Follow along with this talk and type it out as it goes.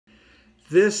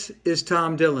This is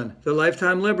Tom Dillon, the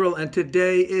Lifetime Liberal, and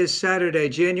today is Saturday,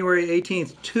 January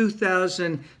 18th,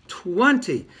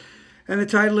 2020. And the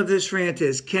title of this rant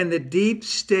is, Can the Deep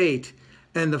State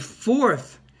and the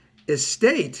Fourth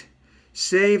Estate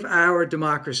Save Our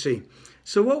Democracy?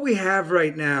 So what we have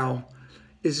right now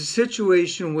is a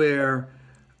situation where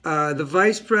the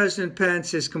Vice President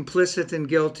Pence is complicit and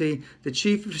guilty. The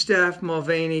Chief of Staff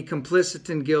Mulvaney complicit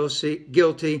and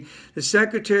guilty. The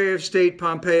Secretary of State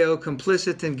Pompeo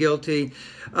complicit and guilty.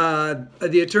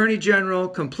 The Attorney General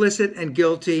complicit and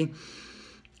guilty.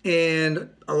 And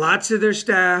lots of their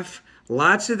staff,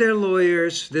 lots of their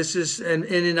lawyers. This is and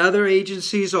in other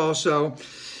agencies also.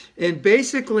 And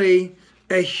basically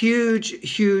a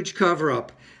huge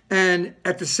cover-up. And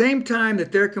at the same time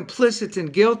that they're complicit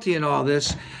and guilty in all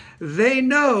this, they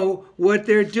know what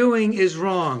they're doing is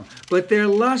wrong. But their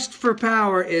lust for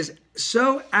power is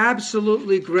so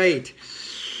absolutely great.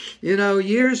 You know,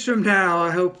 years from now,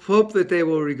 I hope that they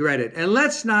will regret it. And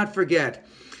let's not forget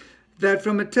that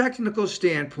from a technical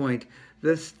standpoint,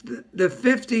 the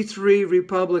 53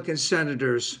 Republican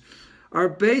senators are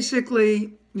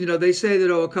basically, you know, they say that,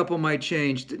 oh, a couple might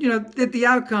change. You know, that the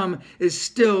outcome is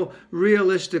still,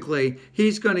 realistically,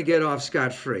 he's going to get off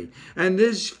scot-free. And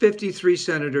these 53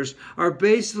 senators are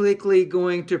basically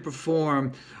going to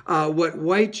perform what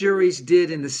white juries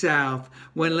did in the South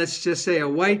when, let's just say, a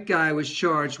white guy was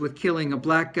charged with killing a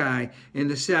black guy in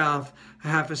the South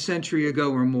half a century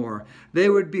ago or more. They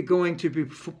would be going to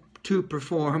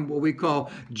perform what we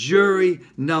call jury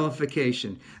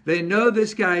nullification. They know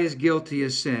this guy is guilty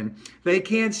of sin. They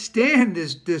can't stand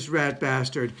this rat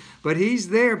bastard, but he's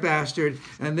their bastard,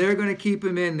 and they're going to keep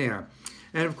him in there.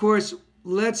 And of course,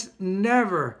 let's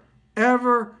never,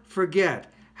 ever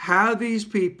forget how these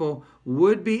people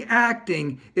would be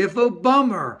acting if a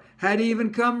bummer had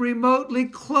even come remotely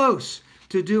close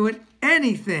to doing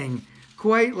anything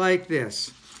quite like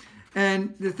this.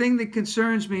 And the thing that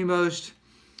concerns me most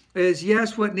is,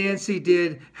 yes, what Nancy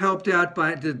did helped out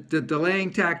by the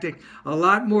delaying tactic. A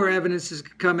lot more evidence has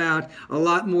come out. A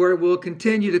lot more will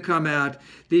continue to come out.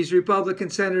 These Republican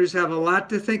senators have a lot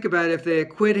to think about if they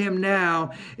acquit him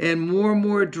now, and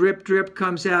more drip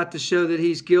comes out to show that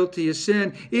he's guilty of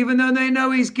sin, even though they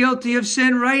know he's guilty of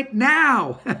sin right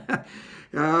now.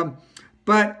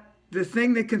 But the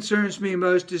thing that concerns me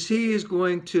most is he is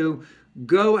going to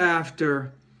go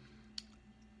after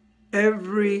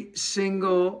every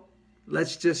single,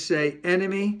 let's just say,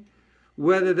 enemy,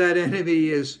 whether that enemy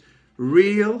is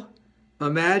real,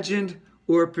 imagined,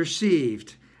 or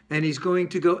perceived. And he's going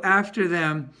to go after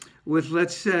them with,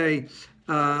 let's say,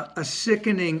 a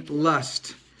sickening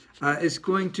lust. It's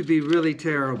going to be really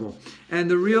terrible.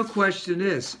 And the real question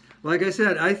is, like I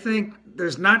said, I think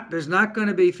there's not going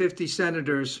to be 50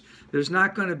 senators. There's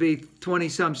not going to be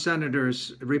 20-some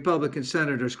senators, Republican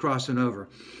senators, crossing over.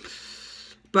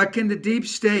 But can the deep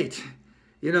state,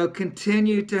 you know,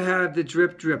 continue to have the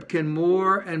drip? Can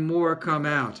more and more come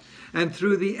out? And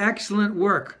through the excellent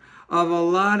work of a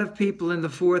lot of people in the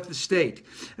Fourth Estate.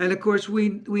 And of course,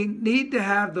 we need to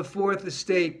have the Fourth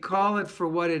Estate call it for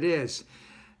what it is.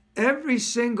 Every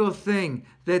single thing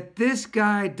that this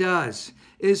guy does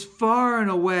is far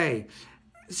and away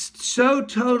so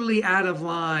totally out of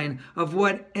line of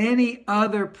what any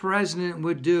other president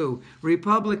would do,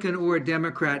 Republican or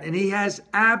Democrat, and he has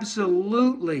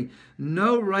absolutely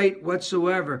no right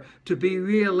whatsoever to be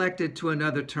reelected to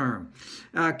another term.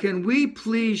 Can we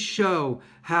please show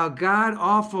how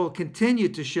god-awful, continue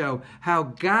to show how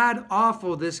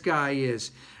god-awful this guy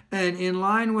is? And in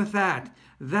line with that,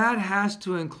 that has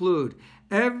to include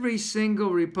every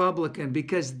single Republican,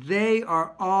 because they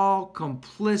are all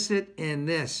complicit in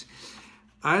this.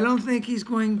 I don't think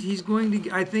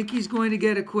I think he's going to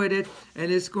get acquitted,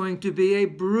 and it's going to be a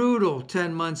brutal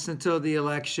 10 months until the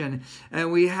election.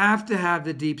 And we have to have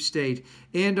the deep state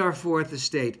and our Fourth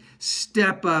Estate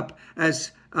step up,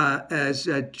 as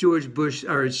George Bush,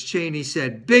 or as Cheney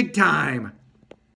said, big time.